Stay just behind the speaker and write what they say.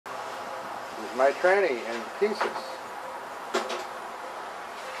is my tranny in pieces.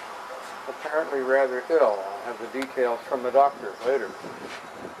 Apparently rather ill. I'll have the details from the doctor later.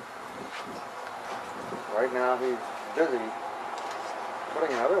 Right now he's busy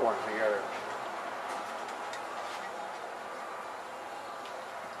putting another one together.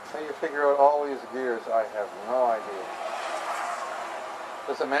 How you figure out all these gears, I have no idea.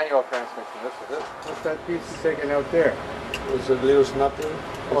 This is a manual transmission. This is it. What's that piece he's taking out there? It's a little snap ring.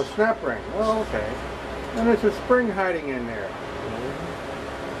 Oh, snap ring. Oh, okay. And there's a spring hiding in there.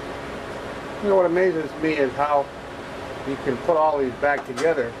 You know what amazes me is how you can put all these back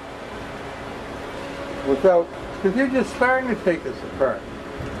together without, because you're just starting to take this apart.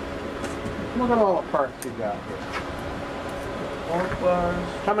 Look at all the parts you got here.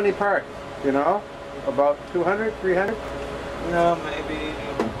 How many parts? You know? About 200, 300? No,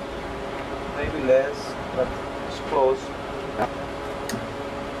 maybe less, but it's close.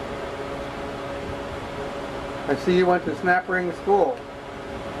 I see you went to snap ring school.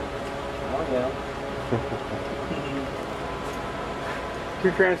 Oh yeah.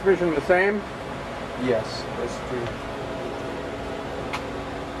 Two transmission the same? Yes, that's true.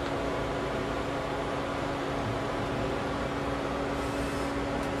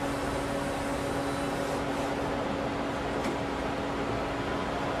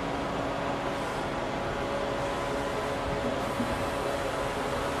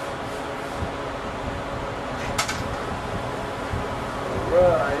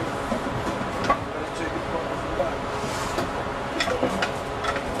 Right. Let's take it from the back.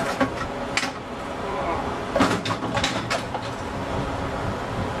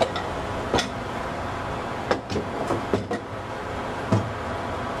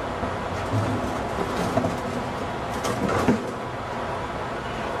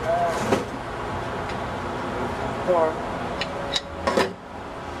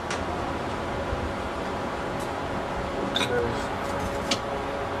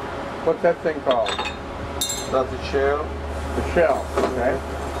 What's that thing called? That's the shell. The shell, okay.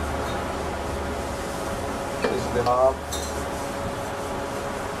 This is the hub.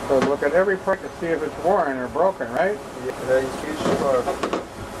 So look at every part to see if it's worn or broken, right? Yeah, that is each part.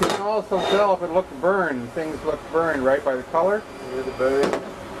 You can also tell if it looks burned. Things look burned, right, by the color? Yeah, the bearing.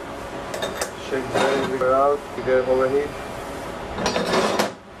 Shake the bearing out to get overheat.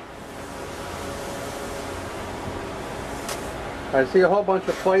 I see a whole bunch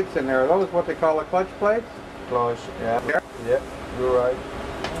of plates in there. Are those what they call the clutch plates? Clutch, yeah. Yeah. Yeah, you're right.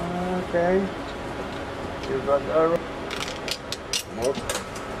 Okay. You got that.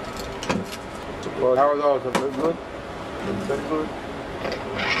 How are those? Are they good? Very good.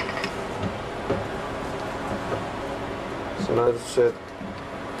 So now it's set.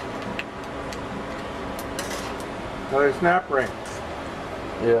 Are they snap rings?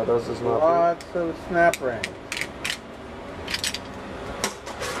 Yeah, that's the snap ring. Lots of snap rings.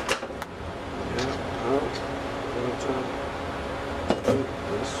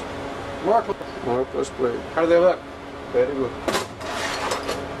 Marcus plate. How do they look? Very good.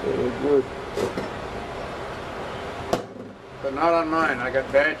 Very good. But not on mine. I got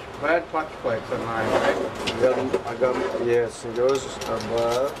bad clutch plates on mine, right? I got yes, yours are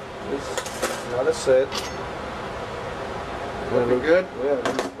bad. It's not a set. Looking good? Yeah,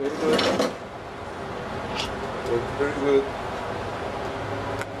 looks very good. Looks very good.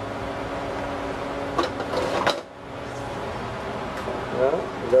 Yeah,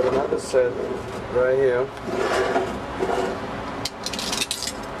 we got another set right here.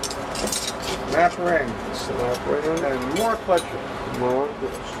 Snap ring. Snap ring. And more clutches. More.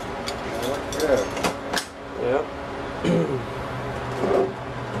 Good. Yeah.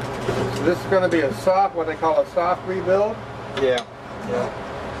 So this is going to be a soft, what they call a soft rebuild. Yeah. Yeah.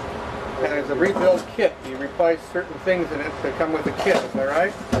 And it's a rebuild kit. You replace certain things in it that come with the kit. Is that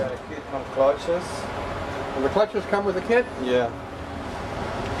right? Got a kit from clutches. And the clutches come with the kit? Yeah.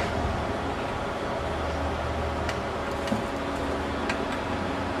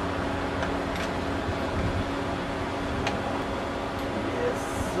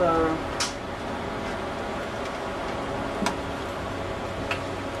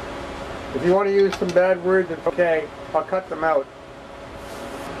 If you want to use some bad words, it's okay. I'll cut them out.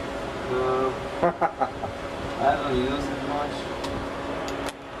 I don't use it much.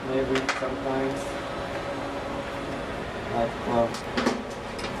 Maybe sometimes. Like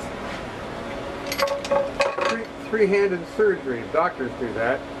Three-handed surgery. Doctors do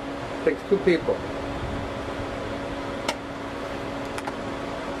that. Takes two people.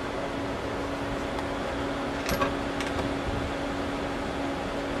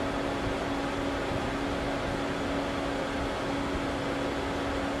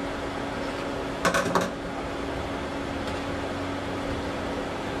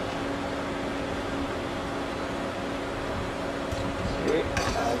 See,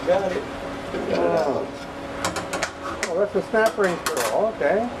 I got it. Oh, that's a snap ring screw.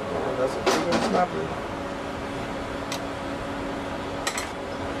 Okay. Yeah, that's a big snapper.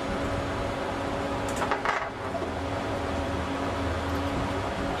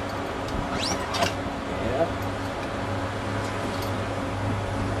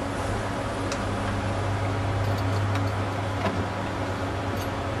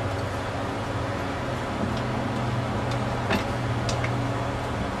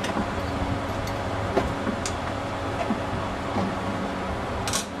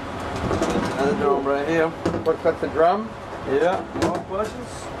 Another drum right here. What's that, the drum? Yeah, more questions?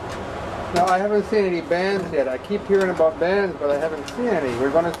 No, I haven't seen any bands yet. I keep hearing about bands, but I haven't seen any.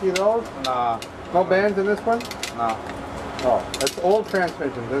 We're going to see those? Nah. No bands in this one? Nah. Oh, that's old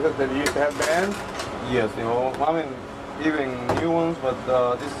transmissions, is it? That you used to have bands? Yes, you know, I mean, even new ones, but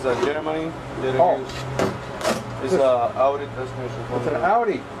this is a Germany. Oh. It's a Audi transmission. It's an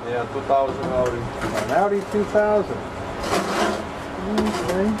Audi. Yeah, 2000 Audi. An Audi 2000.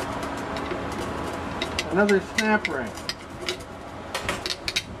 Okay. Another snap ring.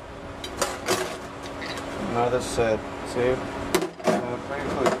 Another set. See? Pretty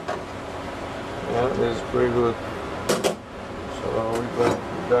good. Yeah, this is pretty good. So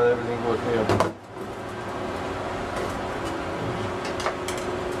we got everything good here.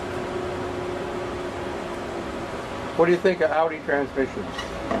 What do you think of Audi transmissions?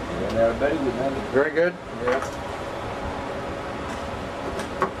 Yeah, they're very good, man. Very good? Yeah.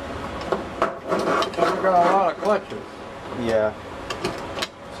 We've got a lot of clutches. Yeah.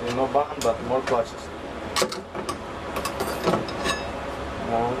 See, no button, but more clutches.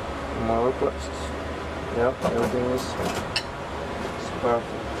 More clutches. Yep, everything is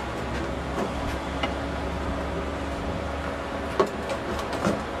perfect.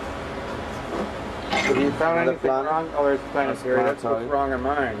 Have you found Another anything planet. wrong? Oh, there's a planet That's here. That's what's planetary. wrong in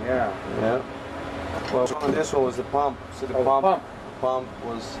mine, yeah. Yeah. Well, this one was the pump. See the Oh, pump? pump. Pump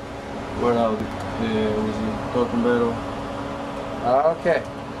was where out was the talking battle. Okay.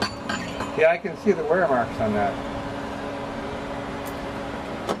 Yeah, I can see the wear marks on that.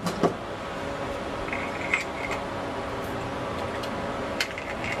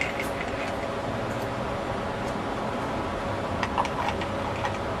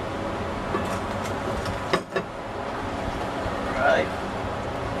 Right.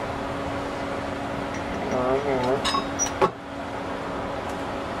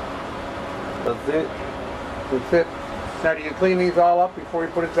 That's it. That's it. Now, do you clean these all up before you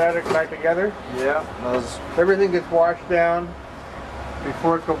put it back together? Yeah, that's Everything gets washed down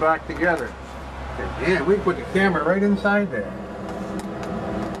before it go back together. Yeah, we put the camera right inside there.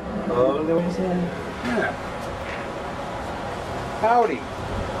 all the way inside. Yeah. Howdy.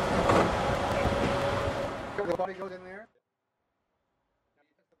 The body goes in there. Now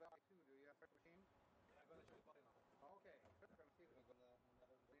you test the valve too, do you? Okay.